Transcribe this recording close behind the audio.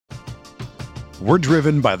We're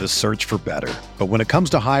driven by the search for better. But when it comes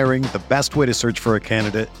to hiring, the best way to search for a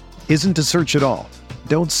candidate isn't to search at all.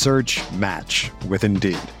 Don't search, match with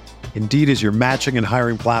Indeed. Indeed is your matching and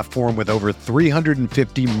hiring platform with over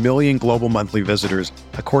 350 million global monthly visitors,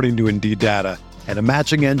 according to Indeed data, and a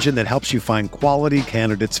matching engine that helps you find quality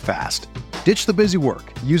candidates fast. Ditch the busy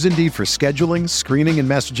work. Use Indeed for scheduling, screening, and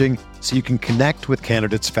messaging so you can connect with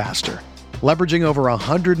candidates faster. Leveraging over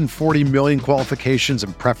 140 million qualifications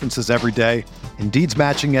and preferences every day, Indeed's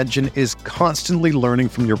matching engine is constantly learning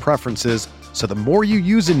from your preferences, so the more you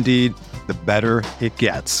use Indeed, the better it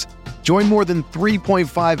gets. Join more than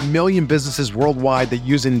 3.5 million businesses worldwide that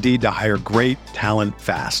use Indeed to hire great talent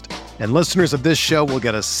fast. And listeners of this show will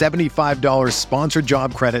get a $75 sponsored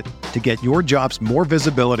job credit to get your jobs more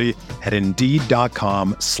visibility at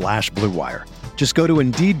Indeed.com/Blue Wire. Just go to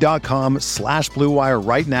Indeed.com/Blue Wire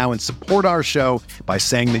right now and support our show by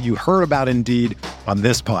saying that you heard about Indeed on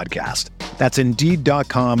this podcast. That's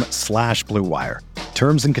Indeed.com/Blue Wire.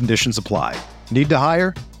 Terms and conditions apply. Need to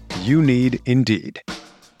hire? You need Indeed.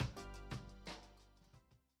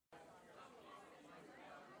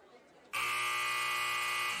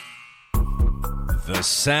 The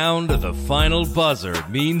sound of the final buzzer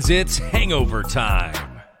means it's hangover time.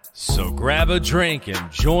 So grab a drink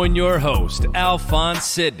and join your host, Alphonse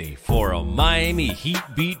Sidney, for a Miami Heat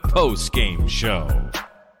Beat postgame show.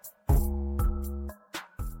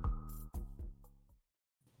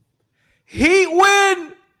 Heat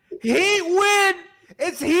win! Heat win!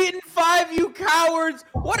 It's Heat in 5, you cowards!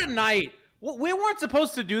 What a night. We weren't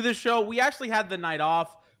supposed to do this show. We actually had the night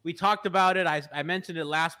off. We talked about it. I mentioned it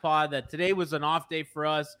last pod that today was an off day for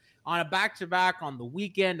us on a back-to-back on the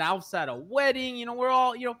weekend. I was at a wedding. We're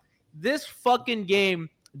all, this fucking game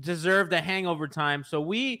deserved a hangover time. So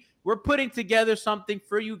we're putting together something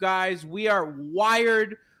for you guys. We are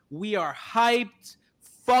wired. We are hyped.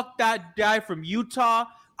 Fuck that guy from Utah.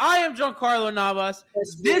 I am Giancarlo Navas.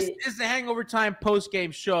 This is the Hangover Time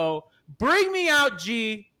post-game show. Bring me out,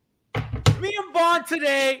 G. Me and Vaughn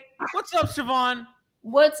today. What's up, Siobhan?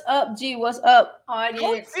 What's up, G? What's up, audience?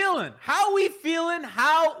 How we feeling? How we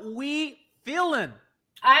feeling?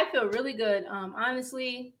 I feel really good.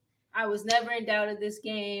 Honestly, I was never in doubt of this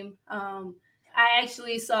game. I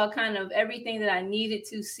actually saw kind of everything that I needed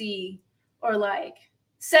to see, or like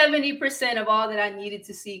 70% of all that I needed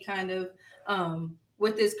to see kind of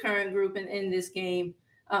with this current group and in this game.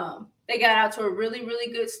 They got out to a really,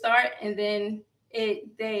 really good start, and then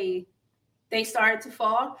they started to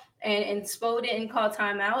fall, and Spo didn't call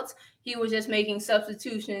timeouts. He was just making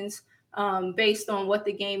substitutions based on what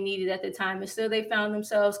the game needed at the time. And still they found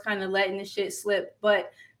themselves kind of letting the shit slip.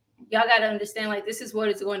 But y'all got to understand, like, this is what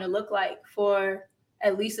it's going to look like for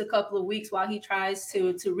at least a couple of weeks while he tries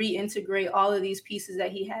to reintegrate all of these pieces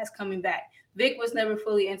that he has coming back. Vic was never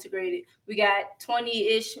fully integrated. We got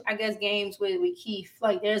 20-ish, I guess, games with Keith.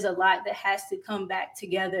 Like, there's a lot that has to come back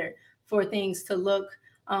together for things to look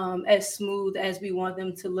as smooth as we want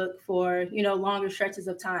them to look for, longer stretches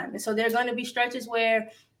of time. And so there are going to be stretches where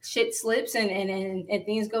shit slips and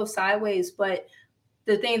things go sideways. But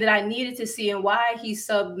the thing that I needed to see, and why he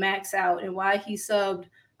subbed Max out, and why he subbed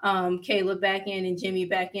Caleb back in and Jimmy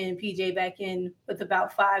back in, PJ back in with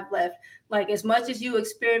about 5 left. Like, as much as you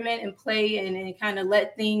experiment and play and kind of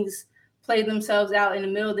let things play themselves out in the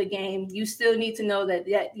middle of the game, you still need to know that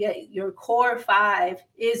your core 5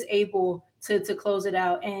 is able to close it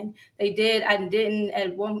out. And they did. I didn't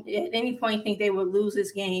at any point think they would lose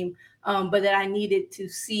this game, but that I needed to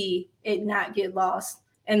see it not get lost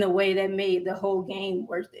in the way that made the whole game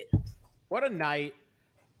worth it. What a night.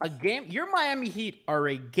 A game. Your Miami Heat are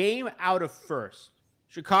a game out of first.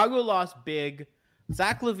 Chicago lost big.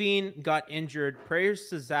 Zach LaVine got injured. Prayers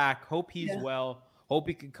to Zach. Hope he's well. Hope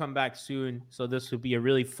he can come back soon. So this would be a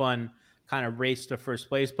really fun kind of race to first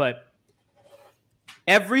place. But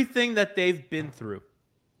everything that they've been through,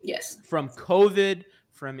 yes, from COVID,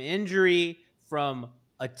 from injury, from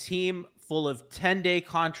a team full of 10-day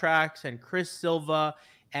contracts and Chris Silva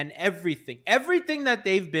and everything that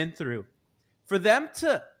they've been through, for them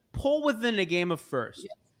to pull within a game of first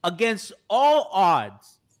against all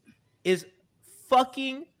odds is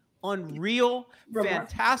fucking unreal,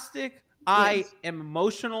 fantastic. Yes. I am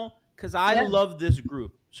emotional because I love this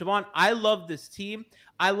group. Siobhan, I love this team.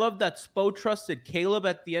 I love that Spo trusted Caleb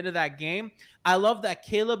at the end of that game. I love that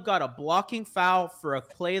Caleb got a blocking foul for a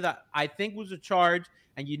play that I think was a charge.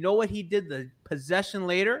 And you know what he did the possession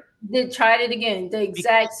later? They tried it again. The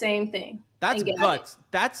exact same thing. That's guts.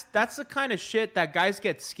 That's the kind of shit that guys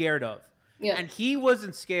get scared of. Yeah. And he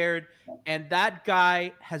wasn't scared. And that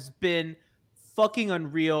guy has been fucking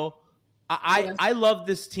unreal. I love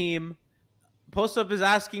this team. Post Up is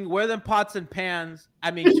asking where them pots and pans.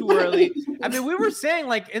 I mean, too early. I mean, we were saying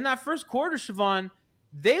like in that first quarter, Siobhan,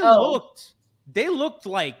 they looked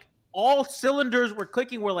like all cylinders were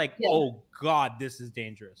clicking. We're like, oh God, this is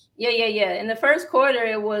dangerous. Yeah. In the first quarter,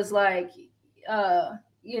 it was like,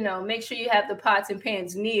 make sure you have the pots and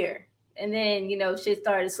pans near. And then, shit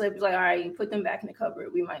started to slip. It's like, all right, you put them back in the cupboard.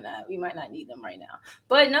 We might not need them right now.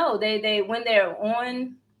 But no, they when they're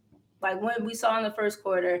on, like when we saw in the first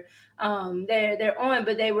quarter, they're on,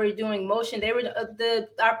 but they were doing motion. They were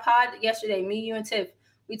our pod yesterday, me, you, and Tiff.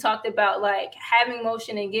 We talked about like having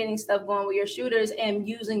motion and getting stuff going with your shooters and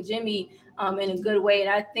using Jimmy in a good way. And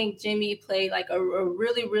I think Jimmy played like a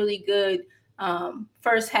really, really good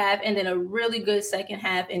first half, and then a really good second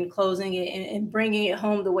half in closing it and bringing it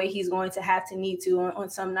home the way he's going to have to need to on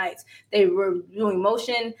some nights. They were doing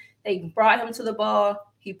motion. They brought him to the ball.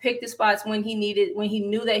 He picked the spots when he knew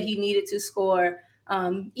that he needed to score.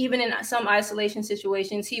 Even in some isolation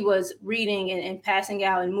situations, he was reading and passing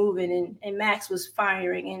out and moving, and Max was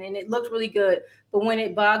firing, and it looked really good. But when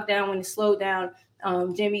it bogged down, when it slowed down,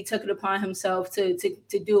 Jimmy took it upon himself to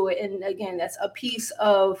do it. And again, that's a piece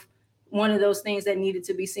of one of those things that needed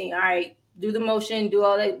to be seen. All right, do the motion, do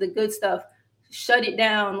all that, the good stuff, shut it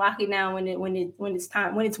down, lock it down when it's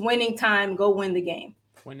time. When it's winning time, go win the game.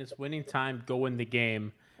 When it's winning time, go win the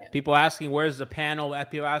game. Yeah. People asking, where's the panel?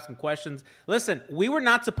 People asking questions. Listen, we were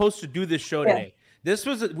not supposed to do this show today.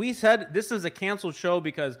 We said this is a canceled show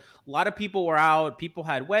because a lot of people were out. People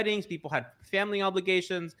had weddings. People had family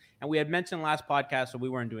obligations. And we had mentioned last podcast, so we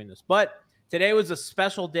weren't doing this. But today was a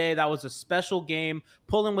special day. That was a special game,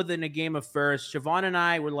 pulling within a game of first. Siobhan and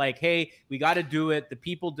I were like, hey, we got to do it. The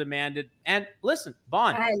people demanded. And listen,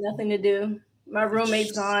 Vaughn. I had nothing to do. My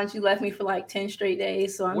roommate's gone. She left me for like 10 straight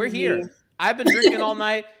days. So we're here. I've been drinking all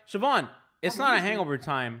night. Siobhan, it's not a hangover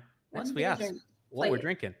time. Let's be asked what we're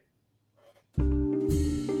drinking.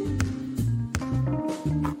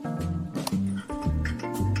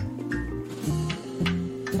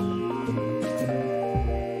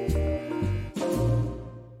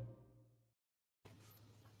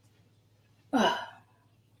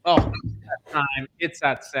 Oh, it's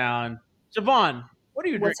that sound. Siobhan, what are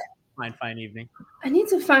you drinking? Fine evening. I need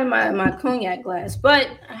to find my cognac glass, but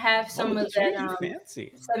I have some of that fancy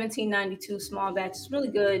 1792 small batch. It's really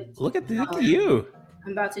good. Look at you.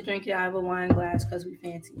 I'm about to drink it out of a wine glass because we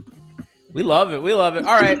fancy. We love it.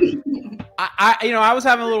 All right. I was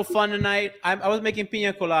having a little fun tonight. I was making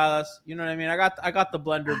piña coladas. You know what I mean? I got the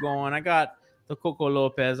blender going. I got the Coco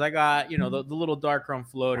Lopez. I got the little dark rum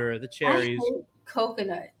floater, the cherries. I hate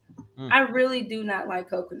coconut. I really do not like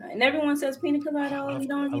coconut. And everyone says pina colada. I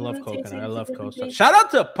love coconut. I love coconut. Shout out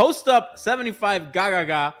to Post Up 75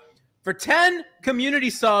 Gaga for 10 community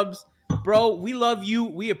subs. Bro, we love you.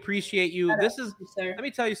 We appreciate you. Let me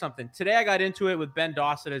tell you something. Today I got into it with Ben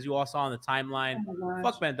Dawson, as you all saw on the timeline.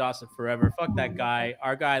 Fuck Ben Dawson forever. Fuck that guy.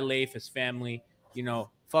 Our guy Leif, his family.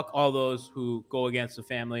 Fuck all those who go against the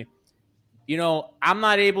family. We're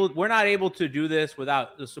not able to do this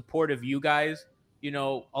without the support of you guys.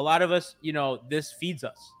 A lot of us, this feeds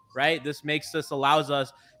us, right? This allows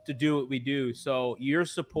us to do what we do. So your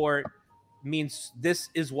support means this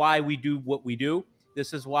is why we do what we do.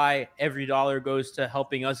 This is why every dollar goes to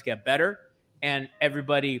helping us get better. And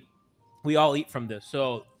everybody, we all eat from this.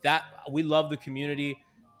 So that we love the community.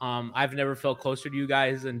 I've never felt closer to you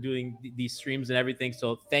guys and doing these streams and everything.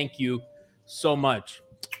 So thank you so much.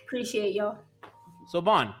 Appreciate y'all. So,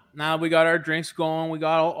 Bon, now we got our drinks going. We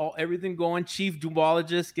got everything going. Chief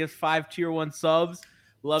Dubologist gives 5 tier 1 subs.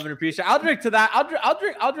 Love and appreciate. I'll drink to that.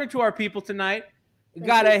 I'll drink to our people tonight.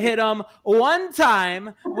 Gotta hit them one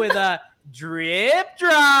time with a drip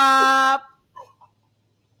drop.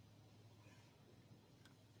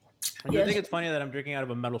 Do you think it's funny that I'm drinking out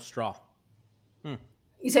of a metal straw?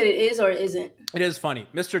 You said it is or it isn't? It is funny.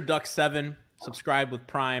 Mr. Duck 7, subscribe with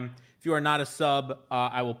Prime. If you are not a sub,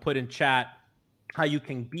 I will put in chat how you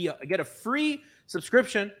can get a free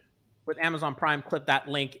subscription with Amazon Prime. Click that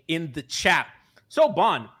link in the chat. So,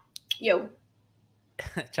 Bon. Yo.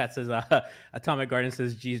 Chat says, Atomic Garden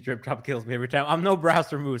says, geez, drip drop kills me every time. I'm no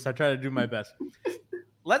Browser Moose. I try to do my best.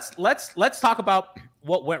 Let's talk about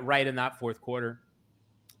what went right in that fourth quarter.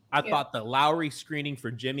 I thought the Lowry screening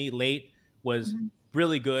for Jimmy late was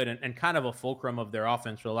really good and kind of a fulcrum of their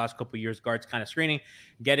offense for the last couple of years. Guards kind of screening,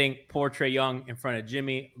 getting poor Trae Young in front of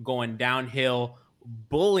Jimmy, going downhill,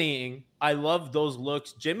 bullying. I love those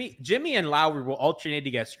looks. Jimmy and Lowry will alternate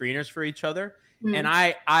to get screeners for each other. And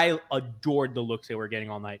I adored the looks they were getting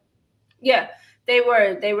all night. Yeah, they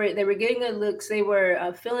were getting good looks. They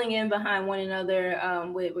were filling in behind one another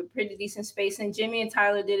with pretty decent space. And Jimmy and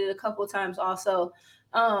Tyler did it a couple of times also.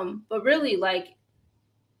 But really, like,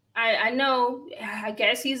 I know, I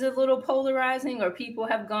guess he's a little polarizing, or people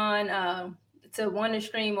have gone to one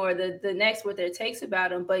extreme or the next with their takes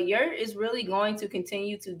about him. But Yurt is really going to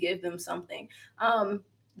continue to give them something.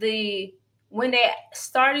 The When they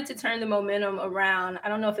started to turn the momentum around, I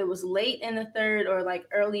don't know if it was late in the third or like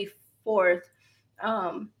early fourth.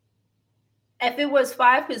 If it was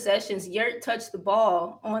 5 possessions, Yurt touched the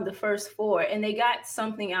ball on the first 4, and they got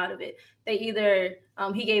something out of it. They either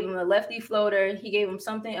he gave him a lefty floater, he gave him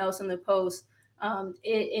something else in the post.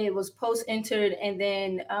 It was post entered, and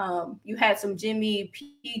then you had some Jimmy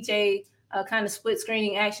PJ kind of split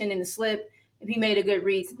screening action in the slip. If he made a good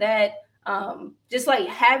read to that, just like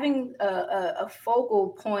having a focal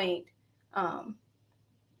point.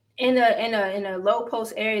 In a low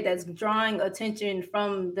post area that's drawing attention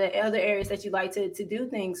from the other areas that you like to do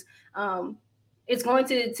things, it's going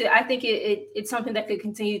to I think it's something that could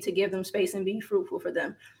continue to give them space and be fruitful for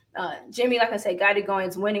them. Jimmy, like I said, got it going.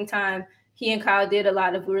 It's winning time. He and Kyle did a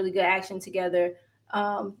lot of really good action together.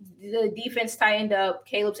 The defense tightened up.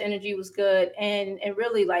 Caleb's energy was good, and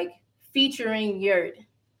really like featuring Yurt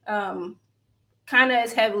kind of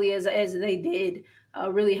as heavily as they did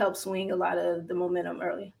really helped swing a lot of the momentum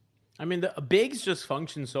early. I mean, the bigs just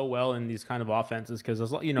function so well in these kind of offenses because,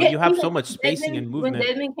 you know, you have so much spacing and movement.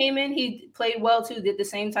 When Dedmon came in, he played well too, did the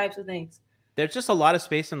same types of things. There's just a lot of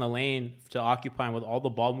space in the lane to occupy with all the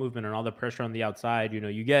ball movement and all the pressure on the outside. You know,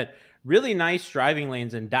 you get really nice driving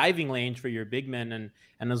lanes and diving lanes for your big men.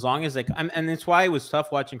 And as long as they, and it's why it was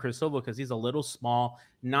tough watching Chris Silva, because he's a little small,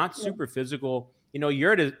 not super physical. You know,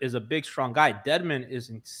 Yurt is a big, strong guy. Dedmon is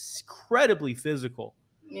incredibly physical.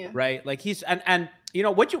 Yeah. Right. Like he's and you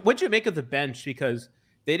know, what you make of the bench, because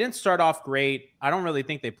they didn't start off great. I don't really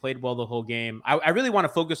think they played well the whole game. I really want to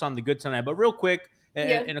focus on the good tonight, but real quick,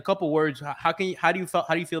 in a couple words, how do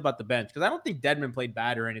you feel about the bench? Because I don't think Dedmon played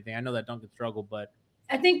bad or anything. I know that Duncan struggled, but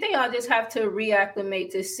I think they all just have to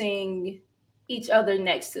reacclimate to seeing each other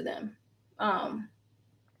next to them.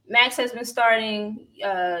 Max has been starting,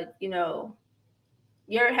 you know,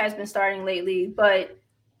 Yurt has been starting lately, but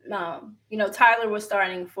you know, Tyler was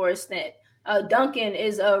starting for a stint. Duncan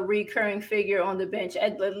is a recurring figure on the bench,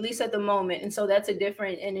 at least at the moment. And so that's a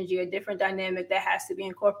different energy, a different dynamic that has to be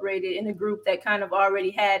incorporated in a group that kind of already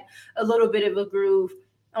had a little bit of a groove.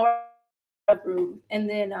 And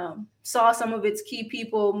then saw some of its key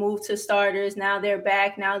people move to starters. Now they're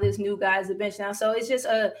back. Now there's new guys at the bench now. So it's just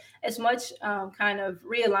as much kind of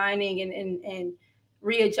realigning and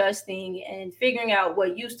readjusting and figuring out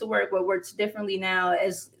what used to work, what works differently now,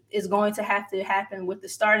 as is going to have to happen with the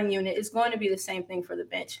starting unit. It's going to be the same thing for the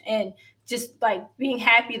bench. And just like being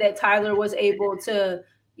happy that Tyler was able to,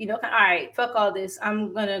 you know, all right, fuck all this.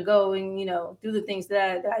 I'm going to go and, you know, do the things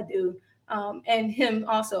that I do. And him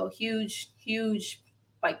also huge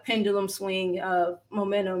like pendulum swing of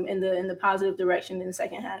momentum in the positive direction in the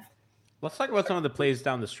second half. Let's talk about some of the plays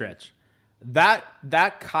down the stretch.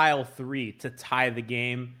 That Kyle 3 to tie the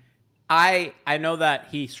game. I know that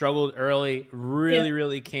he struggled early,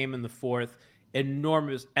 really came in the fourth,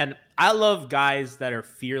 enormous. And I love guys that are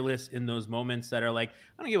fearless in those moments, that are like,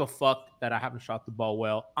 I don't give a fuck that I haven't shot the ball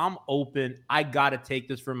well. I'm open. I got to take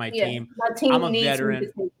this for my team. My team I'm a needs veteran. me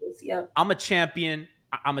to take this. Yeah. I'm a champion.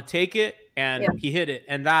 I'm going to take it. And he hit it.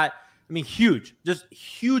 And that, I mean, huge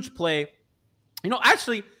play. You know,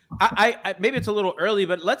 actually, I maybe it's a little early,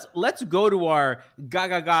 but let's go to our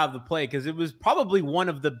gaga of the play, because it was probably one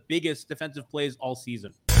of the biggest defensive plays all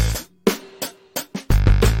season.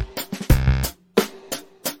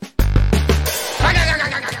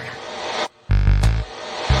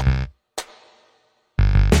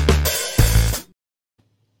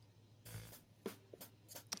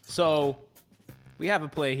 So we have a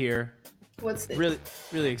play here. What's this?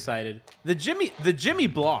 Really excited. The Jimmy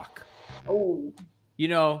block. Oh. You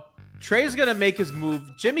know, Trey's going to make his move.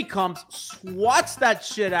 Jimmy comes, swats that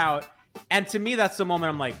shit out. And to me, that's the moment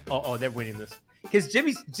I'm like, oh, they're winning this. Because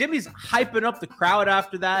Jimmy's hyping up the crowd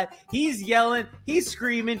after that. He's yelling. He's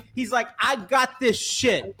screaming. He's like, I got this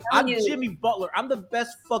shit. I'm Jimmy Butler. I'm the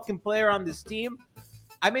best fucking player on this team.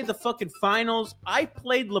 I made the fucking finals. I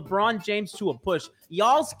played LeBron James to a push.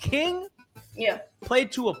 Y'all's king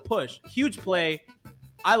played to a push. Huge play.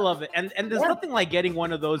 I love it. And there's nothing like getting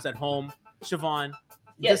one of those at home, Siobhan.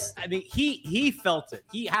 Yes. I mean, he felt it.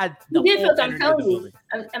 He had the whole energy of the building.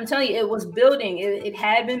 I'm telling you, it was building. It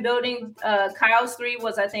had been building. Kyle's 3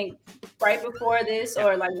 was, I think, right before this,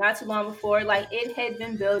 or like not too long before. Like, it had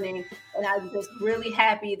been building, and I was just really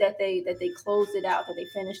happy that they closed it out, that they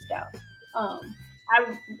finished it out.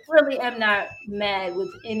 I really am not mad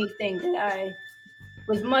with anything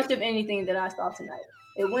with much of anything that I saw tonight.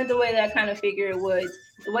 It went the way that I kind of figured it would.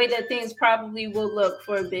 The way that things probably will look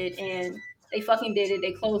for a bit, and they fucking did it.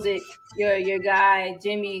 They closed it. Your guy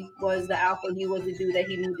Jimmy was the alpha. He was the dude that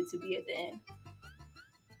he needed to be at the end.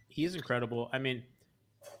 He's incredible. I mean,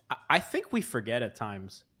 I think we forget at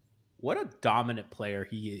times what a dominant player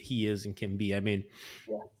he is and can be. I mean,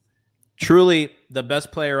 truly the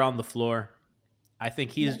best player on the floor. I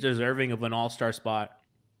think he's deserving of an all-star spot.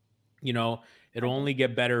 You know, it'll only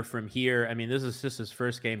get better from here. I mean, this is just his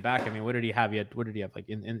first game back. I mean, what did he have? What did he have? Like,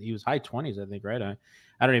 he was high 20s, I think, right?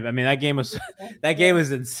 I don't even. I mean, that game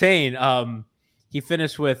was insane. He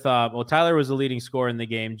finished with. Tyler was the leading scorer in the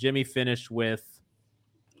game. Jimmy finished with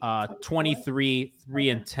 23, 3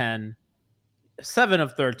 and 10, 7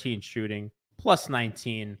 of 13 shooting, plus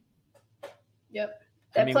 19. Yep.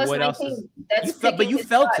 I mean, what 19, else is? You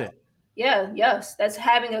felt it. Yeah, yes. That's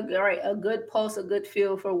having a good pulse, a good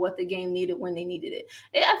feel for what the game needed when they needed it.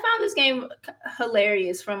 I found this game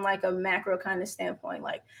hilarious from like a macro kind of standpoint.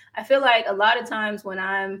 Like, I feel like a lot of times when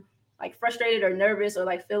I'm like frustrated or nervous or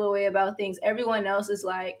like feel away about things, everyone else is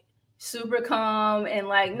like super calm and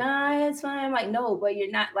like, nah, it's fine. I'm like, no, but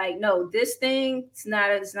you're not. Like, no, this thing, it's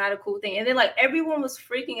not a cool thing. And then like everyone was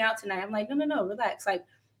freaking out tonight. I'm like, no, relax. Like,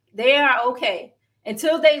 they are okay.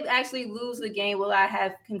 Until they actually lose the game, will I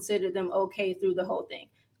have considered them okay through the whole thing?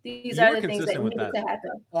 These are the things that needed to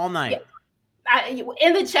happen. All night. Yeah.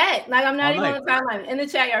 In the chat, like I'm not even on the timeline. In the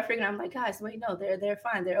chat, y'all freaking. I'm like, guys, wait, no, they're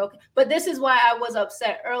fine, they're okay. But this is why I was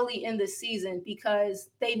upset early in the season,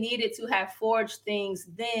 because they needed to have forged things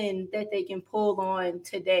then that they can pull on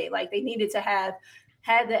today. Like, they needed to have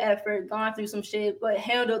had the effort, gone through some shit, but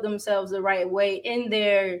handled themselves the right way in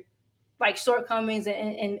their like shortcomings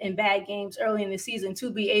and bad games early in the season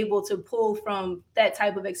to be able to pull from that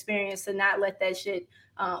type of experience to not let that shit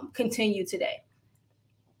continue today.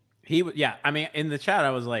 I mean, in the chat,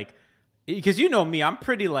 I was like, because you know me, I'm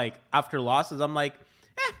pretty like, after losses, I'm like,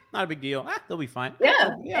 not a big deal. They'll be fine.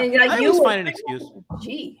 Yeah. And like, I always find an excuse.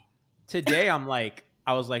 Gee. Today, I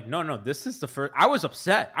was like, no, this is the first. I was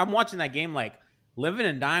upset. I'm watching that game, like living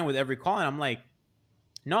and dying with every call. And I'm like,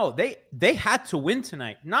 no, they had to win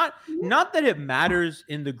tonight. Not that it matters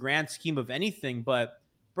in the grand scheme of anything, but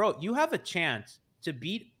bro, you have a chance to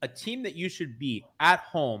beat a team that you should beat at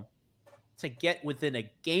home, to get within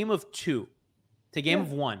a game of 2 to game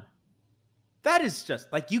of 1. That is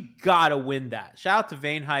just like, you gotta win that. Shout out to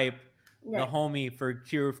Vane Hype, the homie, for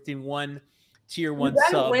tier 1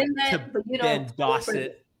 sub win that, to but you Ben don't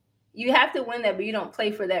Dossett. You have to win that, but you don't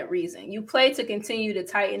play for that reason. You play to continue to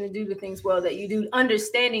tighten and do the things well that you do,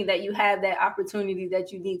 understanding that you have that opportunity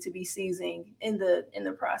that you need to be seizing in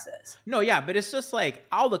the process. No, yeah, but it's just like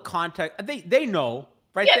all the context. They know,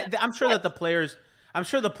 right? Yeah. I'm sure that the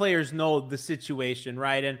players know the situation,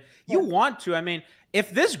 right? And you want to. I mean,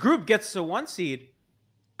 if this group gets to 1 seed,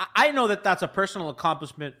 I know that that's a personal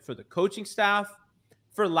accomplishment for the coaching staff,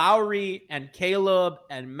 for Lowry and Caleb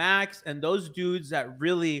and Max and those dudes that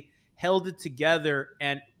really held it together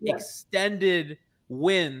and extended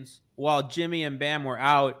wins while Jimmy and Bam were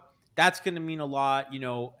out. That's going to mean a lot, you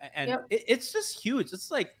know, and it's just huge. It's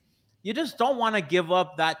like, you just don't want to give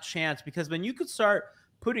up that chance, because when you could start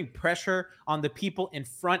putting pressure on the people in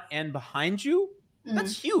front and behind you,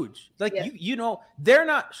 that's huge. Like, you know, they're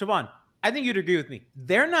not, Siobhan, I think you'd agree with me.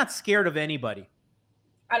 They're not scared of anybody.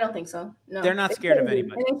 I don't think so. No, they're not scared of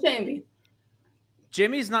anybody. It shouldn't be.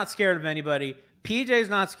 Jimmy's not scared of anybody. PJ's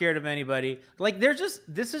not scared of anybody. Like, this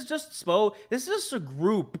is just a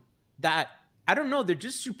group that, I don't know, they're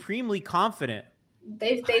just supremely confident.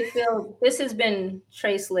 They feel this has been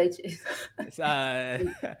Tres Leches.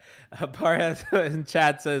 Parhas in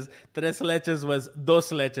chat says Tres Leches was Dos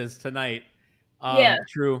Leches tonight.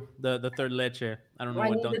 True. The third leche. I don't know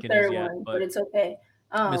what Duncan is yet, but it's okay.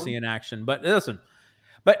 Missing in action. But listen,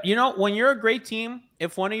 but you know, when you're a great team,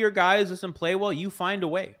 if one of your guys doesn't play well, you find a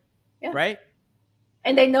way, right?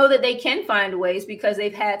 And they know that they can find ways because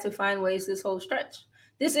they've had to find ways this whole stretch.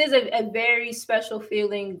 This is a very special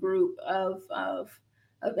feeling group of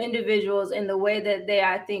individuals, and the way that they,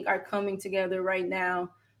 I think, are coming together right now,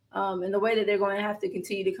 and the way that they're going to have to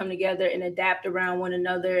continue to come together and adapt around one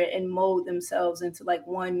another and mold themselves into like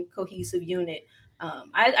one cohesive unit.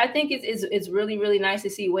 I think it's really, really nice to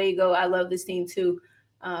see Wade go. I love this team too.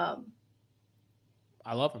 I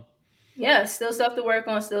love them. Yeah, still stuff to work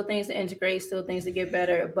on, still things to integrate, still things to get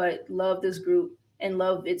better, but love this group and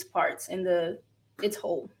love its parts and its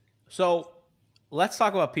whole. So let's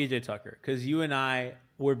talk about PJ Tucker, because you and I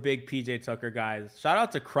were big PJ Tucker guys. Shout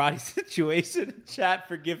out to Karate Situation in chat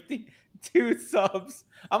for gifting 2 subs.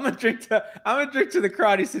 I'm gonna drink to the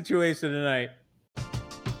Karate Situation tonight.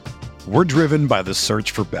 We're driven by the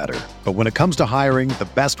search for better. But when it comes to hiring, the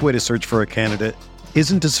best way to search for a candidate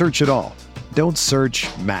isn't to search at all. Don't search,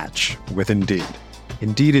 match with Indeed.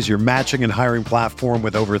 Indeed is your matching and hiring platform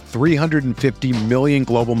with over 350 million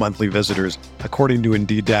global monthly visitors, according to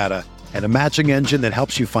Indeed data, and a matching engine that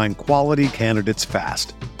helps you find quality candidates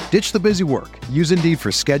fast. Ditch the busy work. Use Indeed for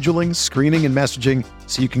scheduling, screening, and messaging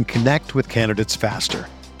so you can connect with candidates faster.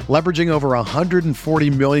 Leveraging over 140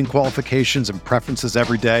 million qualifications and preferences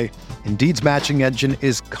every day, Indeed's matching engine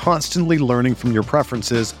is constantly learning from your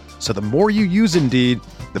preferences, so the more you use Indeed,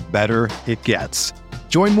 the better it gets.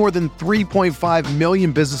 Join more than 3.5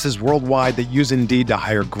 million businesses worldwide that use Indeed to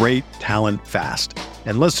hire great talent fast.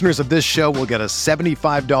 And listeners of this show will get a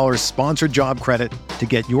 $75 sponsored job credit to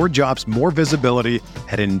get your jobs more visibility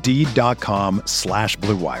at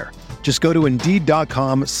Indeed.com/Blue Wire. Just go to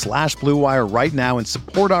Indeed.com/Blue Wire right now and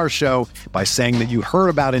support our show by saying that you heard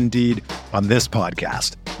about Indeed on this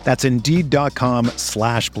podcast. That's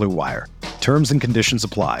Indeed.com/Blue Wire. Terms and conditions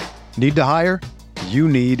apply. Need to hire? You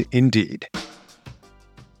need Indeed.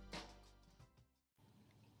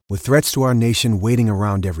 With threats to our nation waiting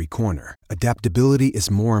around every corner, adaptability is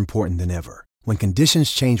more important than ever. When conditions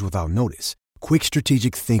change without notice, quick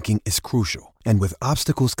strategic thinking is crucial. And with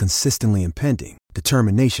obstacles consistently impending,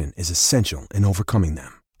 determination is essential in overcoming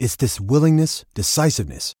them. It's this willingness,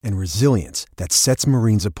 decisiveness, and resilience that sets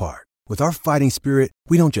Marines apart. With our fighting spirit,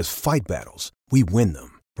 we don't just fight battles, we win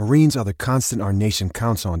them. Marines are the constant our nation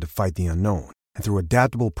counts on to fight the unknown. And through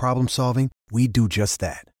adaptable problem solving, we do just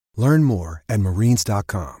that. Learn more at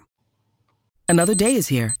Marines.com. Another day is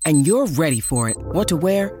here, and you're ready for it. What to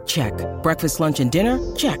wear? Check. Breakfast, lunch, and dinner?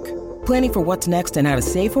 Check. Planning for what's next and how to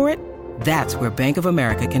save for it? That's where Bank of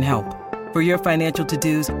America can help. For your financial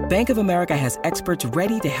to-dos, Bank of America has experts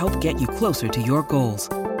ready to help get you closer to your goals.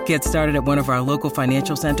 Get started at one of our local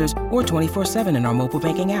financial centers or 24/7 in our mobile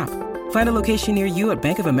banking app. Find a location near you at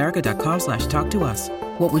bankofamerica.com/talktous.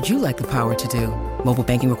 What would you like the power to do? Mobile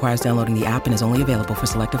banking requires downloading the app and is only available for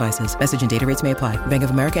select devices. Message and data rates may apply. Bank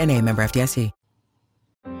of America N.A., member FDIC.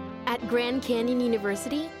 At Grand Canyon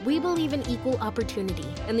University, we believe in equal opportunity,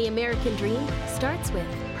 and the American dream starts with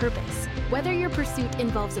purpose. Whether your pursuit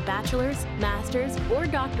involves a bachelor's, master's, or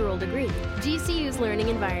doctoral degree, GCU's learning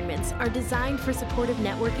environments are designed for supportive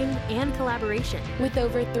networking and collaboration. With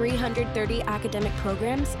over 330 academic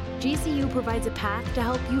programs, GCU provides a path to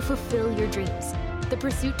help you fulfill your dreams. The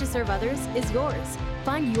pursuit to serve others is yours.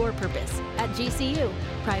 Find your purpose at GCU.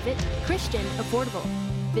 Private, Christian, affordable.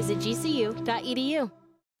 Visit gcu.edu.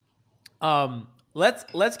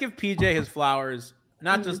 Let's give PJ his flowers,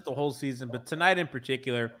 not just the whole season, but tonight in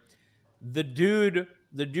particular. The dude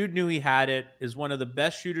knew he had it, is one of the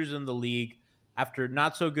best shooters in the league. After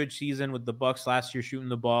not so good season with the Bucks last year shooting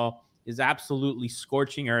the ball, is absolutely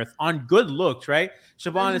scorching earth on good looks, right?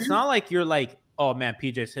 Siobhan, It's not like you're like, oh man,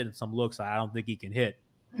 PJ's hitting some looks I don't think he can hit.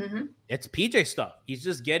 It's PJ stuff. He's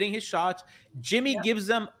just getting his shots. Jimmy gives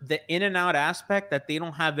them the in and out aspect that they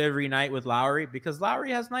don't have every night with Lowry, because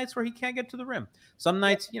Lowry has nights where he can't get to the rim. Some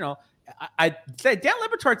nights, Dan Le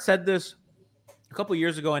Batard said this a couple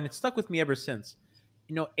years ago, and it stuck with me ever since.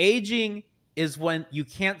 Aging is when you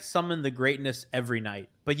can't summon the greatness every night,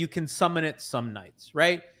 but you can summon it some nights,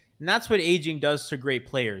 right? And that's what aging does to great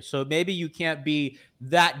players. So maybe you can't be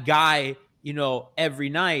that guy, every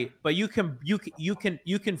night, but you can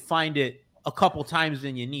find it a couple times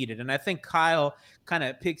when you need it. And I think Kyle kind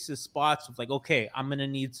of picks his spots of like, okay, I'm going to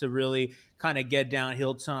need to really kind of get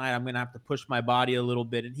downhill tonight. I'm going to have to push my body a little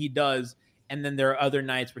bit. And he does. And then there are other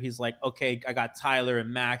nights where he's like, okay, I got Tyler and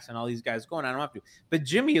Max and all these guys going. I don't have to. But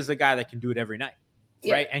Jimmy is a guy that can do it every night,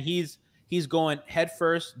 right? And he's going head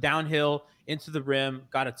first, downhill, into the rim,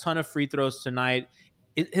 got a ton of free throws tonight.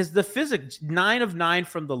 The physics, 9 of 9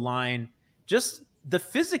 from the line, just the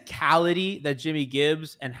physicality that Jimmy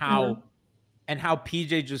gives and how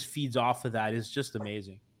PJ just feeds off of that is just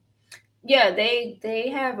amazing. Yeah, they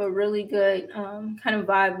have a really good kind of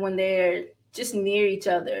vibe when they're just near each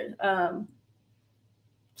other.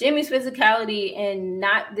 Jimmy's physicality and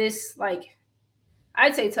not this, like,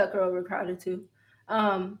 I'd say Tucker over Crowder too.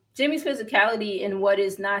 Jimmy's physicality and what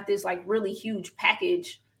is not this like really huge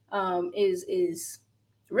package is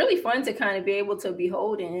really fun to kind of be able to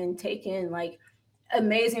behold and take in. Like,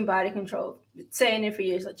 amazing body control. Saying it for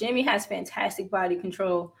years. Like, Jimmy has fantastic body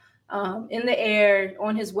control in the air,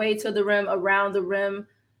 on his way to the rim, around the rim.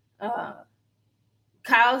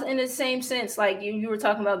 Kyle's in the same sense, like you were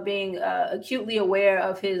talking about being acutely aware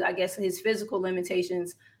of his physical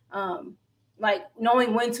limitations, like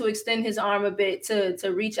knowing when to extend his arm a bit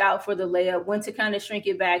to reach out for the layup, when to kind of shrink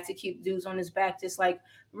it back to keep dudes on his back, just like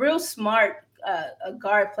real smart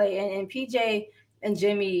guard play. And PJ, and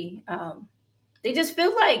Jimmy, they just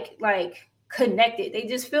feel like connected. They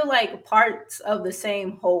just feel like parts of the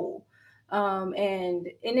same whole. And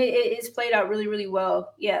it's played out really, really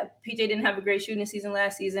well. Yeah, PJ didn't have a great shooting season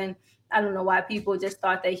last season. I don't know why people just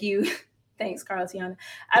thought that he thanks, Carl Tiana.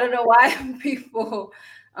 I don't know why people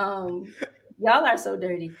y'all are so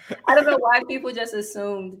dirty. I don't know why people just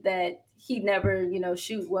assumed that he'd never,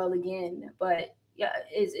 shoot well again. But yeah,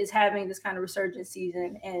 is having this kind of resurgent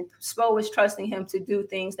season, and Spo is trusting him to do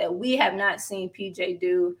things that we have not seen PJ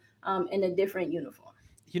do in a different uniform.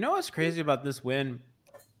 You know what's crazy about this win?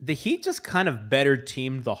 The Heat just kind of better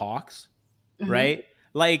teamed the Hawks, right?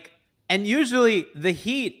 Like, and usually the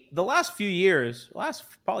Heat, the last few years, last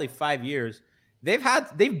probably 5 years, they've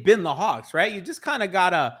been the Hawks, right? You just kind of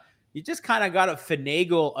gotta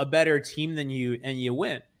finagle a better team than you, and you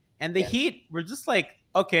win. And the Heat were just like,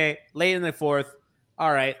 okay, late in the fourth,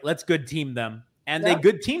 all right, let's good team them, and they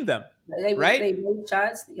good teamed them, right? They made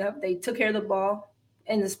shots. Yep, they took care of the ball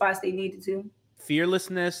in the spots they needed to.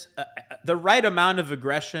 Fearlessness, the right amount of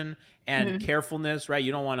aggression and carefulness, right?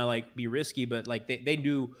 You don't want to like be risky, but like they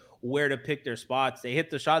knew where to pick their spots. They hit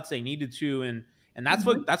the shots they needed to, and that's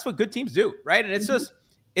what good teams do, right? And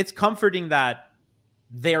it's comforting that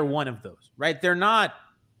they're one of those, right? They're not.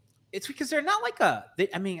 It's because they're not like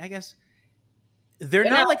I guess they're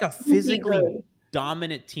not like a physically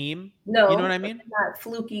dominant team. No, you know what I mean? They're not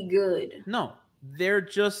fluky good. No, they're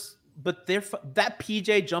just. But that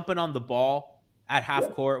PJ jumping on the ball at half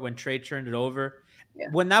court when Trey turned it over. Yeah.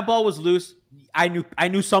 When that ball was loose, I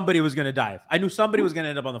knew somebody was going to dive. I knew somebody was going to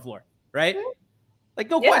end up on the floor, right? Like,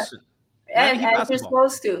 no question. And you're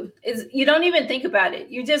supposed to. You don't even think about it.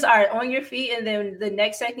 You just are on your feet, and then the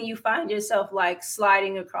next second you find yourself like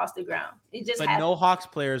sliding across the ground. It just happens. No Hawks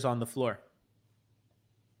players on the floor.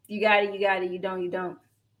 You got it. You don't.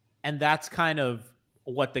 And that's kind of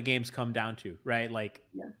what the games come down to, right? Like,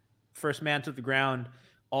 first man to the ground,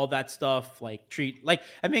 all that stuff,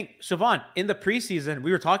 Siobhan, in the preseason,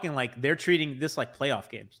 we were talking like they're treating this like playoff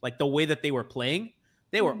games, like the way that they were playing,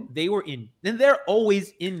 they were in, and they're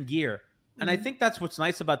always in gear. And I think that's what's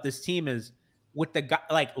nice about this team is with the guy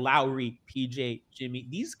like Lowry, PJ, Jimmy,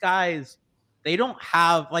 these guys, they don't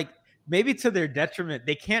have like, maybe to their detriment,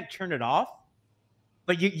 they can't turn it off,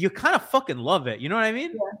 but you kind of fucking love it. You know what I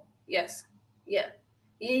mean? Yeah. Yes. Yeah.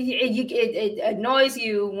 It annoys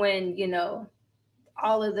you when,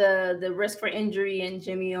 all of the risk for injury and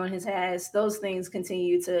Jimmy on his ass, those things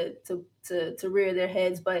continue to rear their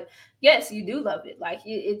heads. But yes, you do love it. Like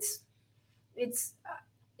it's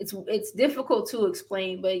difficult to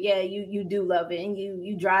explain, but yeah, you do love it, and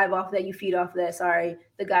you drive off that, you feed off of that. Sorry,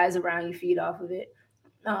 the guys around you feed off of it.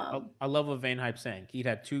 I love what Vane Hype saying. He'd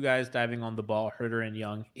had two guys diving on the ball, Herter and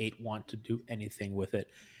Young, 8 want to do anything with it.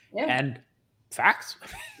 Yeah. And facts.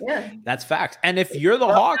 Yeah. That's facts. And if you're the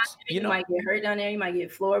Hawks, you might get hurt down there, you might get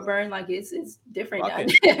floor burned. Like it's different down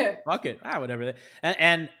there. Fuck it. Whatever.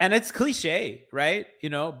 And it's cliche, right?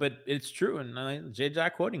 But it's true. And J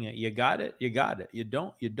Jack quoting it. You got it. You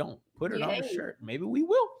don't. Put it on the shirt. Maybe we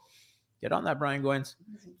will. Get on that, Brian Goins.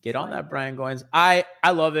 I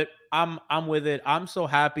love it. I'm with it. I'm so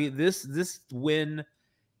happy. This win.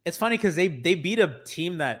 It's funny because they beat a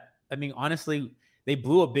team that, honestly, they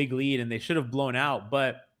blew a big lead and they should have blown out,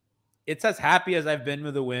 but it's as happy as I've been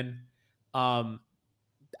with a win. I'm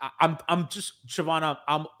just, Siobhan,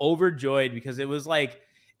 I'm overjoyed because it was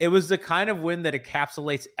the kind of win that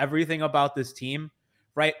encapsulates everything about this team,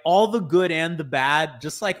 right? All the good and the bad,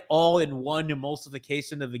 just like all in one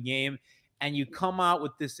emulsification of the game. And you come out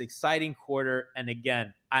with this exciting quarter. And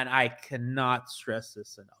again, and I cannot stress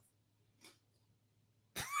this enough.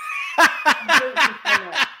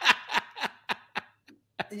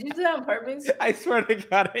 Did you do that on purpose? I swear to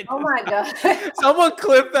God. Oh my God. Someone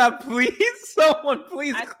clip that, please. Someone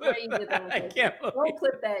please clip that. I can't believe. Don't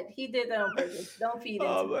clip that. He did that on purpose. Don't feed it.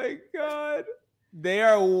 Oh my God. They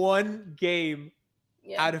are one game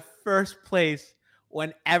out of first place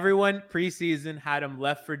when everyone preseason had them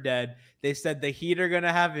left for dead. They said the Heat are going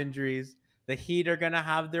to have injuries. The Heat are going to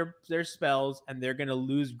have their spells, and they're going to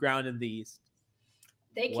lose ground in the East.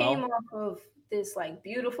 They came off of this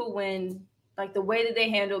beautiful win. Like the way that they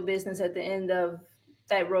handled business at the end of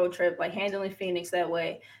that road trip, like handling Phoenix that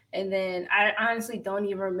way. And then I honestly don't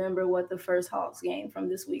even remember what the first Hawks game from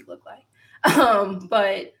this week looked like.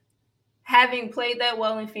 But having played that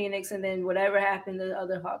well in Phoenix, and then whatever happened the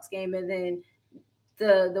other Hawks game, and then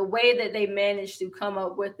the way that they managed to come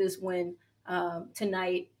up with this win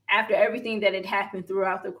tonight, after everything that had happened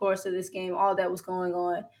throughout the course of this game, all that was going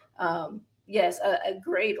on. Yes, a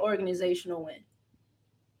great organizational win.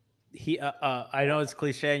 I know it's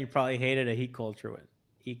cliche and you probably hated a Heat culture win.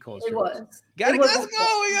 Heat Cold It Shirts. was. Let's go. It was.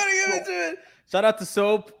 We gotta give it to it. Shout out to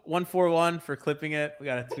Soap 141 for clipping it. We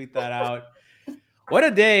gotta tweet that out. What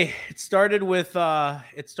a day! It started with the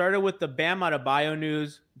Bam Adebayo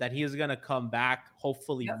news that he is gonna come back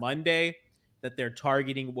hopefully Monday. That they're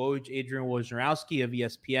targeting Adrian Wojnarowski of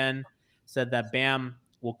ESPN said that Bam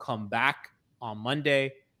will come back on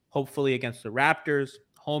Monday, hopefully against the Raptors.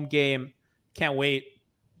 Home game. Can't wait,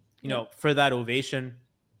 for that ovation.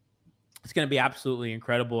 It's going to be absolutely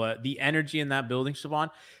incredible. The energy in that building,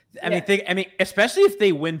 Siobhan. I mean, especially if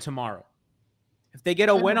they win tomorrow. If they get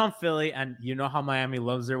a win on Philly, and you know how Miami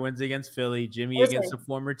loves their wins against Philly, Jimmy against a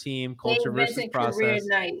former team, culture versus process. Career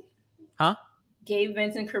night. Huh? Gabe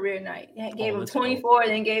Vincent career night. Gave him 24,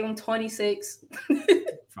 then gave him 26.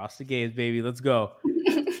 Frosted Games, baby. Let's go.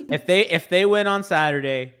 If they win on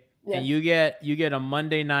Saturday and you get a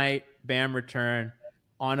Monday night Bam return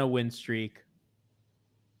on a win streak,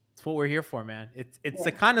 it's what we're here for, man. It's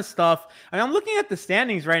the kind of stuff. I mean, I'm looking at the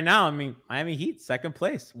standings right now. I mean, Miami Heat, second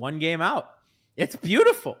place, 1 game out. It's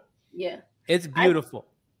beautiful. Yeah. It's beautiful.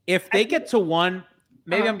 If they get to 1,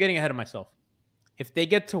 maybe I'm getting ahead of myself. If they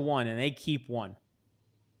get to 1 and they keep 1,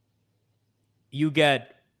 you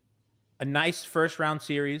get a nice first round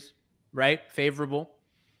series, right? Favorable.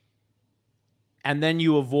 And then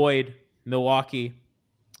you avoid Milwaukee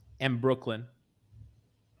and Brooklyn.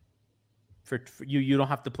 For you don't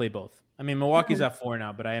have to play both. I mean, Milwaukee's at 4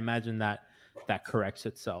 now, but I imagine that corrects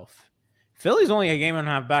itself. Philly's only a game and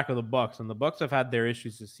a half back of the Bucks, and the Bucks have had their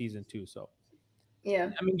issues this season too. So, I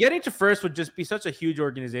mean, getting to first would just be such a huge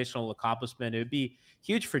organizational accomplishment. It would be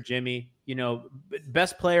huge for Jimmy.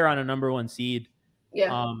 Best player on a number 1 seed.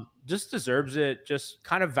 Just deserves it. Just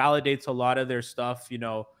kind of validates a lot of their stuff.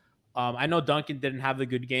 I know Duncan didn't have the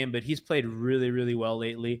good game, but he's played really, really well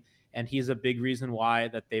lately. And he's a big reason why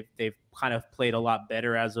that they've kind of played a lot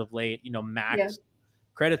better as of late. Max,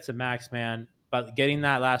 credit to Max, man. But getting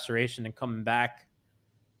that laceration and coming back,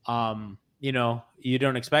 you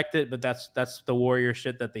don't expect it, but that's the Warrior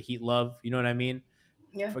shit that the Heat love. You know what I mean?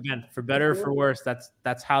 Yeah. Again, for better or for worse,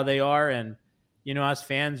 that's how they are. And, as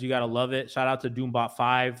fans, you got to love it. Shout out to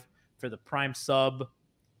Doombot5 for the prime sub.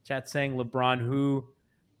 Chat saying LeBron who.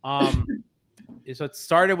 So it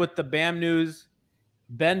started with the Bam news.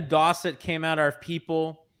 Ben Dossett came out our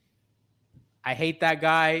people. I hate that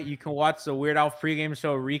guy. You can watch the Weird Al pregame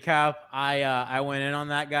show recap. I went in on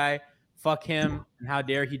that guy. Fuck him. And how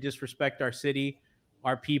dare he disrespect our city,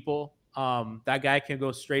 our people. That guy can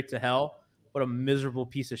go straight to hell. What a miserable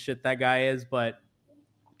piece of shit that guy is. But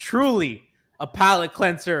truly a palate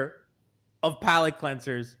cleanser of palate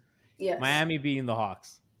cleansers. Yes. Miami beating the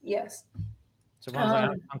Hawks. Yes. So I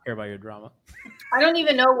don't care about your drama. I don't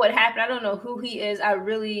even know what happened. I don't know who he is.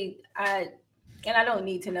 And I don't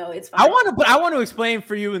need to know. It's fine. I want to explain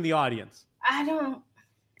for you in the audience. I don't.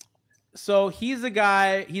 So he's a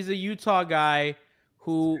guy. He's a Utah guy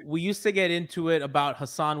who we used to get into it about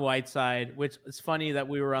Hassan Whiteside, which is funny that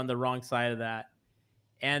we were on the wrong side of that.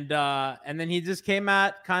 And then he just came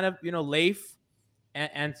at kind of Leif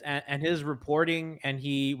and his reporting, and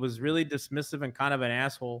he was really dismissive and kind of an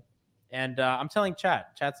asshole. And I'm telling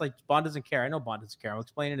Chat's like, Bond doesn't care. I know Bond doesn't care. I'm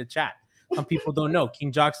explaining to Chat. Some people don't know.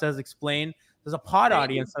 King Jock says explain. There's a pod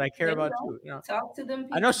audience that I care about too. Talk to them.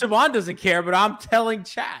 I know Siobhan doesn't care, but I'm telling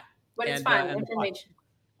Chat. But it's fine. Information.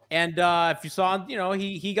 And if you saw,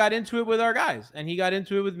 he got into it with our guys, and he got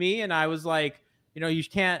into it with me, and I was like,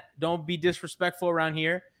 don't be disrespectful around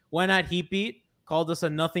here. Went at Heat Beat, called us a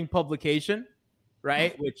nothing publication,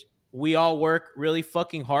 right? Which we all work really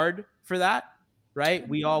fucking hard for that. Right?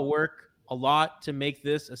 We all work a lot to make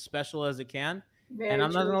this as special as it can. And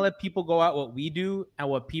I'm not going to let people go out what we do and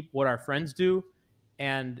what our friends do.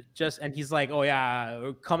 And he's like, oh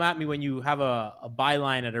yeah, come at me when you have a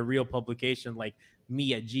byline at a real publication like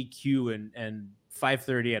me at GQ and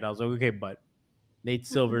 538. I was like, okay, but Nate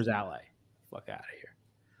Silver's ally. Fuck out of here.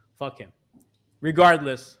 Fuck him.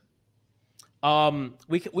 Regardless,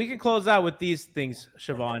 we can close out with these things,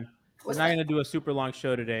 Siobhan. We're not going to do a super long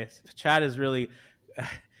show today. Chad is they're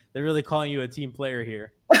really calling you a team player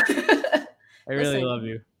here. I really love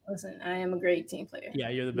you. Listen, I am a great team player. Yeah,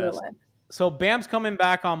 you're the best. So Bam's coming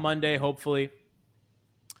back on Monday, hopefully.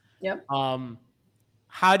 Yep.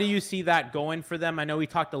 How do you see that going for them? I know we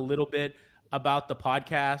talked a little bit about the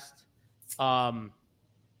podcast. On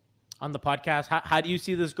the podcast, how do you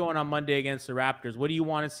see this going on Monday against the Raptors? What do you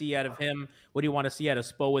want to see out of him? What do you want to see out of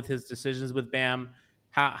Spo with his decisions with Bam?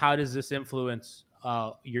 How does this influence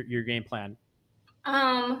your game plan?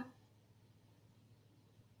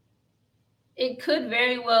 It could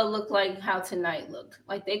very well look like how tonight looked.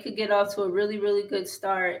 Like they could get off to a really, really good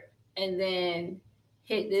start and then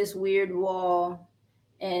hit this weird wall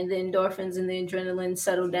and the endorphins and the adrenaline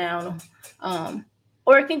settle down.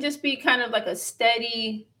 Or it can just be kind of like a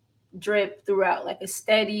steady drip throughout, like a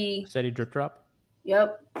steady drip drop.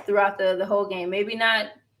 Yep, throughout the whole game. Maybe not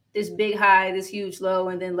this big high, this huge low,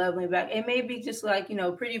 and then leveling back. It may be just like,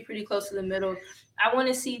 pretty close to the middle. I want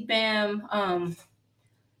to see Bam.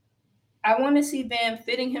 I want to see Bam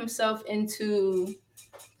fitting himself into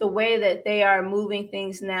the way that they are moving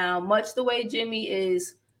things now, much the way Jimmy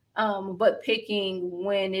is, but picking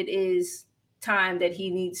when it is time that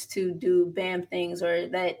he needs to do Bam things, or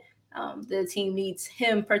that the team needs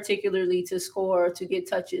him particularly to score, or to get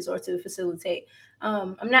touches, or to facilitate.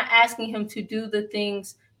 I'm not asking him to do the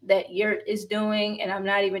things that Yurt is doing, and I'm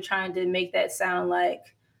not even trying to make that sound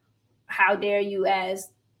like, how dare you ask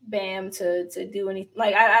Bam to do anything.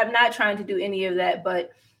 Like, I'm not trying to do any of that, but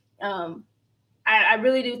I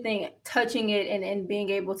really do think touching it and being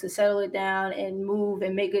able to settle it down and move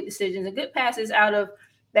and make good decisions and good passes out of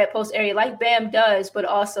that post area like Bam does, but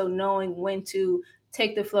also knowing when to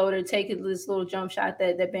take the floater, take this little jump shot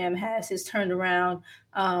that Bam has, his turned around.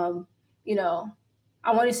 I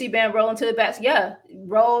want to see Bam roll into the bats. Yeah,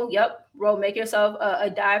 roll. Yep, roll. Make yourself a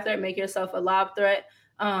dive threat. Make yourself a lob threat.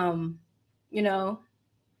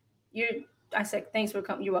 I said thanks for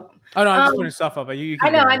coming. You're welcome. Oh no, I'm just putting stuff up. I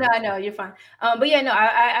know. You're fine. But yeah, no,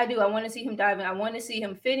 I do. I want to see him diving. I want to see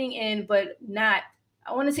him fitting in, but not.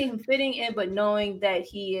 I want to see him fitting in, but knowing that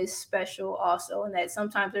he is special also, and that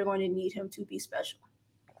sometimes they're going to need him to be special.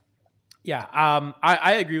 Yeah,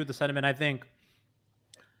 I agree with the sentiment. I think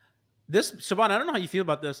this, Siobhan, I don't know how you feel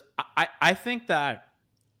about this. I think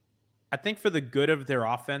for the good of their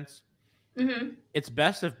offense, it's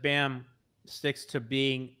best if Bam sticks to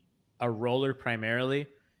being a roller primarily,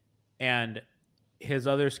 and his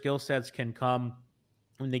other skill sets can come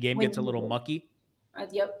when the game gets a little mucky.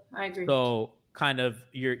 Yep, I agree. So kind of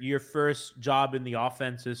your first job in the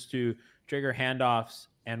offense is to trigger handoffs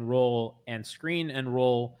and roll and screen and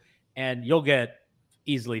roll, and you'll get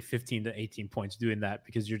easily 15 to 18 points doing that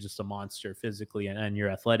because you're just a monster physically, and you're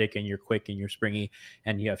athletic and you're quick and you're springy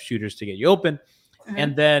and you have shooters to get you open.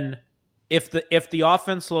 And then if the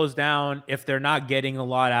offense slows down, if they're not getting a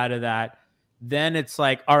lot out of that, then it's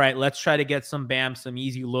like, all right, let's try to get some Bam, some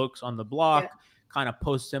easy looks on the block, kind of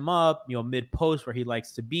post him up, mid post where he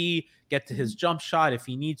likes to be, get to his jump shot if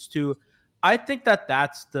he needs to. I think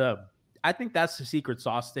that's the secret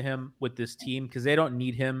sauce to him with this team, because they don't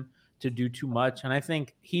need him to do too much. And I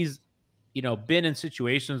think he's, been in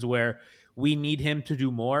situations where we need him to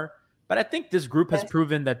do more. But I think this group has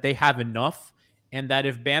proven that they have enough, and that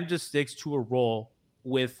if Bam just sticks to a role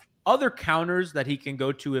with other counters that he can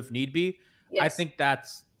go to if need be, I think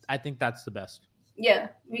that's the best. Yeah,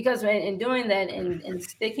 because in doing that and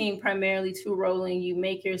sticking primarily to rolling, you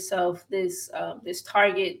make yourself this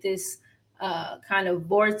target, this kind of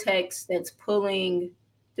vortex that's pulling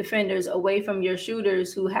defenders away from your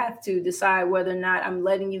shooters, who have to decide whether or not I'm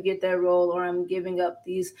letting you get that roll or I'm giving up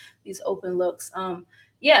these open looks.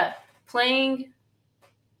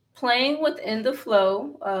 Playing within the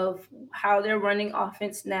flow of how they're running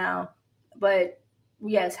offense now, but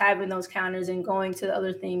yes, having those counters and going to the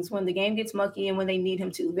other things when the game gets mucky and when they need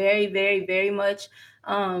him to, very, very, very much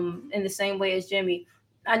in the same way as Jimmy.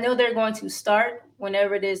 I know they're going to start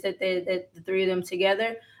whenever it is that the three of them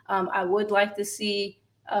together. I would like to see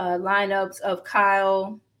lineups of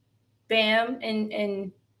Kyle, Bam,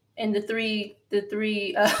 and the three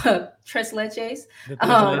Tres Leches.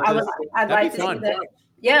 I'd like to see that.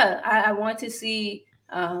 Yeah, I want to see.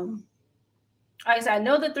 Like I said, I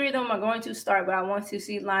know the three of them are going to start, but I want to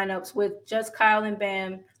see lineups with just Kyle and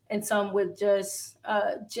Bam, and some with just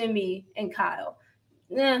Jimmy and Kyle.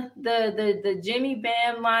 Yeah, the Jimmy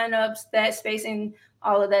Bam lineups, that spacing,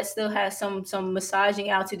 all of that still has some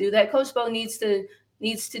massaging out to do that Coach Bo needs to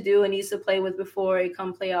do and needs to play with before it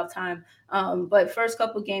come playoff time. But first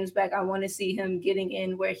couple games back, I want to see him getting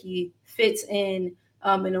in where he fits in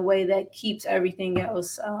a way that keeps everything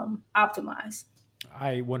else optimized.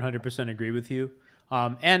 I 100% agree with you.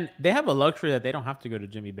 And they have a luxury that they don't have to go to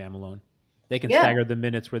Jimmy Bam alone. They can stagger the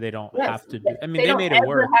minutes where they don't have to do. I mean, they made it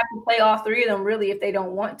work. They have to play all three of them really if they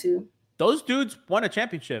don't want to. Those dudes won a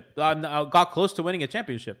championship. Got close to winning a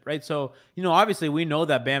championship, right? So, obviously we know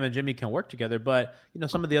that Bam and Jimmy can work together, but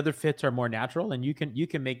some of the other fits are more natural, and you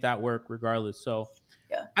can make that work regardless. So,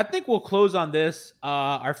 I think we'll close on this.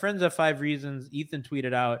 Our friends at 5 Reasons, Ethan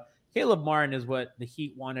tweeted out, Caleb Martin is what the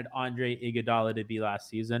Heat wanted Andre Iguodala to be last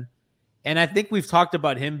season. And I think we've talked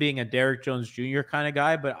about him being a Derrick Jones Jr. kind of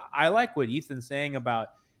guy, but I like what Ethan's saying about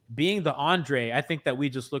being the Andre. I think that we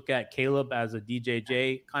just look at Caleb as a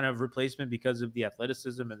DJJ kind of replacement because of the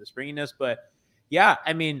athleticism and the springiness. But Yeah,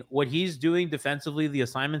 I mean, what he's doing defensively, the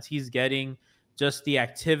assignments he's getting, just the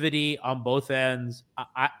activity on both ends.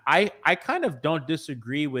 I kind of don't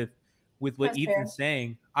disagree with what That's fair. Ethan's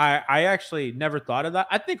saying. I actually never thought of that.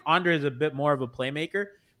 I think Andre is a bit more of a playmaker,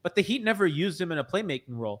 but the Heat never used him in a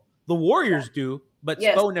playmaking role. The Warriors do, but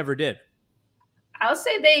Yes. Spo never did. I'll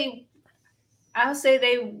say they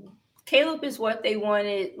Caleb is what they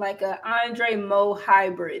wanted, like a Andre Mo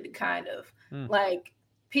hybrid kind of. Like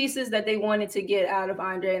pieces that they wanted to get out of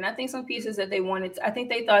Andre. And I think some pieces that they wanted I think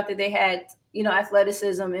they thought that they had,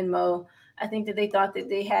 athleticism in Mo. I think that they thought that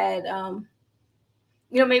they had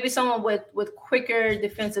maybe someone with quicker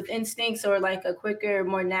defensive instincts or like a quicker,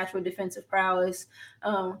 more natural defensive prowess.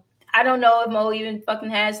 I don't know if Mo even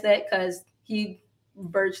fucking has that because he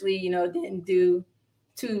virtually, didn't do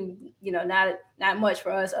too, not much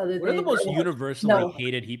for us other than. What are the most universally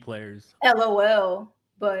hated Heat players? LOL,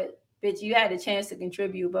 but bitch, you had a chance to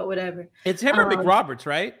contribute, but whatever. It's him or McRoberts,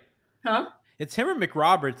 right? Huh? It's him or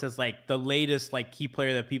McRoberts as like the latest like key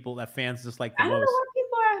player that fans just like the most. I don't know why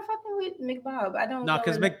people are fucking with McBob. I don't know. No,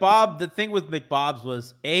 because McBob, the thing with McBob's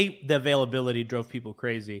was A, the availability drove people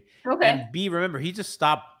crazy. Okay. And B, remember, he just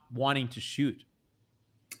stopped wanting to shoot.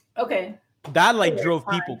 Okay. That drove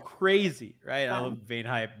people crazy, right? I love Vane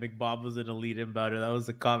hype. McBob was an elite inbounder. That was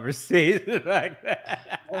a conversation back then.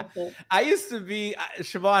 Okay. I used to be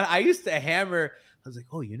Siobhan. I used to hammer. I was like,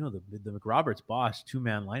 oh, the McRoberts Bosch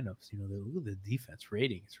 2-man lineups. Look at the defense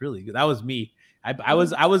rating. It's really good. That was me. I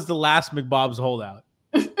was the last McBob's holdout.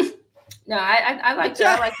 No, I like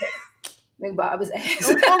that. I like that. McBob's ass.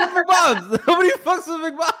 Nobody fucks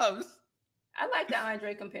with McBob's. I like the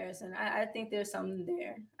Andre comparison. I think there's something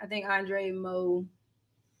there. I think Andre Mo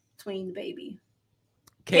tween baby.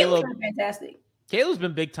 Caleb's been fantastic. Caleb's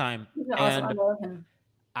been big time. Awesome. I love him.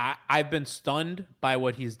 I've been stunned by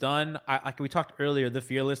what he's done. Like we talked earlier, the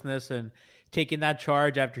fearlessness and taking that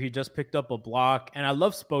charge after he just picked up a block. And I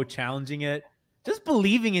love Spo challenging it, just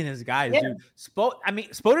believing in his guys. Yeah. Dude. Spo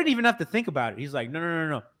didn't even have to think about it. He's like,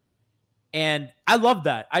 no. And I love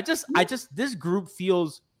that. This group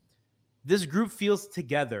feels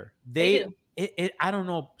together. They do. I don't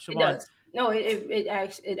know. Siobhan. It does. No,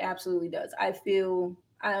 it absolutely does. I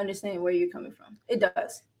understand where you're coming from. It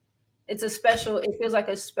does. It feels like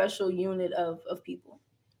a special unit of people.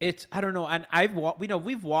 I don't know. And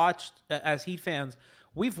we've watched as Heat fans,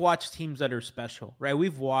 we've watched teams that are special, right?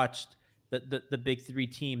 We've watched the big three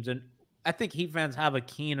teams. And I think Heat fans have a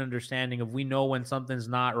keen understanding of, we know when something's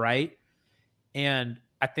not right. And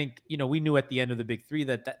I think, we knew at the end of the big three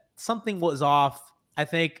that something was off. I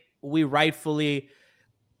think at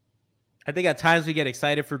times we get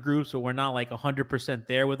excited for groups, but we're not like 100%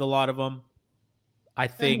 there with a lot of them. I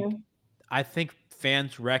think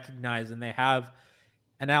fans recognize, and they have,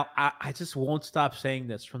 and now I just won't stop saying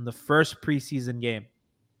this, from the first preseason game,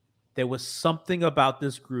 there was something about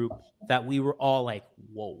this group that we were all like,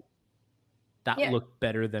 whoa, that looked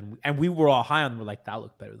better than, and we were all high on them. We're like, that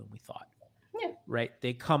looked better than we thought. Yeah. Right.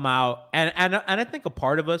 They come out, and I think a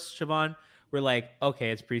part of us, Siobhan, we're like,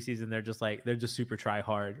 okay, it's preseason. They're just super try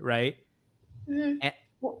hard. Right. Mm-hmm.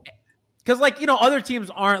 Because other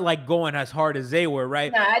teams aren't like going as hard as they were,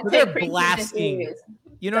 right? No, they're blasting.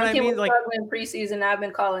 You know what I mean? Like in preseason, I've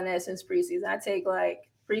been calling that since preseason. I take like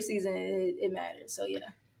preseason, it matters. So yeah.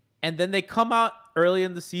 And then they come out early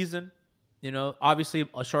in the season, obviously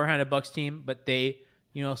a shorthanded Bucks team, but they,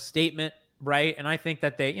 statement, right? And I think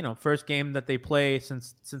that they, first game that they play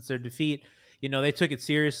since their defeat, they took it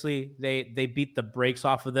seriously. They beat the brakes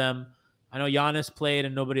off of them. I know Giannis played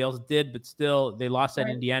and nobody else did, but still they lost that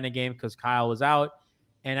Indiana game because Kyle was out.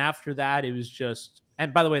 And after that, it was just,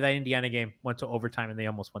 and by the way, that Indiana game went to overtime and they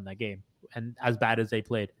almost won that game, and as bad as they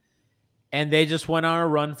played. And they just went on a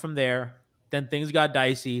run from there. Then things got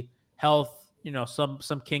dicey. Health,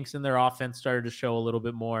 some kinks in their offense started to show a little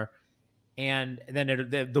bit more. And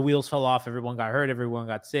then the wheels fell off. Everyone got hurt. Everyone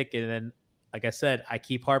got sick. And then, like I said, I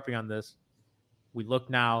keep harping on this. We look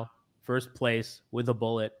now, first place with a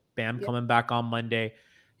bullet. Bam coming back on Monday.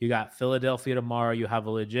 You got Philadelphia tomorrow. You have a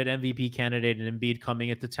legit MVP candidate and Embiid coming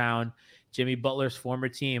into town. Jimmy Butler's former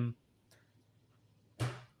team.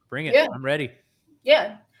 Bring it. Yeah. I'm ready.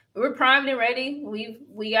 Yeah. We're primed and ready.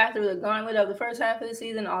 We got through the gauntlet of the first half of the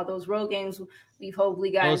season. All those road games, we've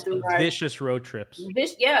hopefully gotten through our vicious road trips.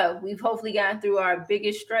 We've hopefully gotten through our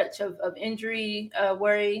biggest stretch of injury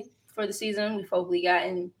worry for the season. We've hopefully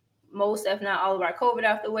gotten most, if not all, of our COVID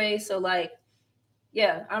out the way. So I'm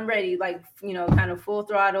ready. Kind of full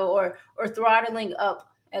throttle or throttling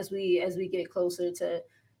up as we get closer to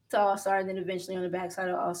All-Star, and then eventually on the backside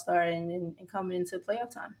of All-Star and coming into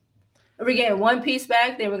playoff time. We're getting one piece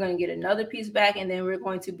back, then we're going to get another piece back, and then we're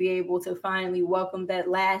going to be able to finally welcome that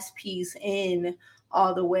last piece in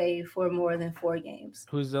all the way for more than 4 games.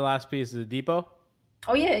 Who's the last piece? Is it Depot?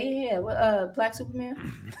 Oh yeah. Black Superman.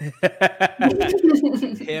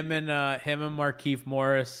 him and Markieff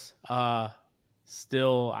Morris.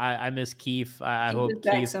 Still, I miss Keith. I hope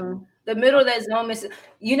Keith. The middle of that zone misses.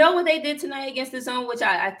 You know what they did tonight against the zone, which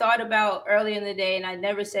I thought about early in the day, and I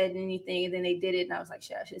never said anything. And then they did it, and I was like,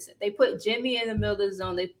 shit, I should have said. They put Jimmy in the middle of the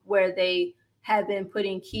zone where they have been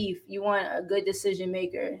putting Keith. You want a good decision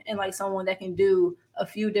maker and like someone that can do a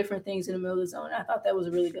few different things in the middle of the zone. I thought that was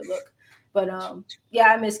a really good look. But yeah,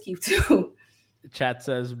 I miss Keith too. Chat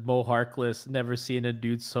says Mo Harkless, never seen a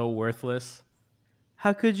dude so worthless.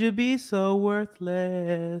 How could you be so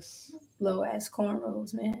worthless? Low ass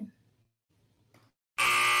cornrows, man.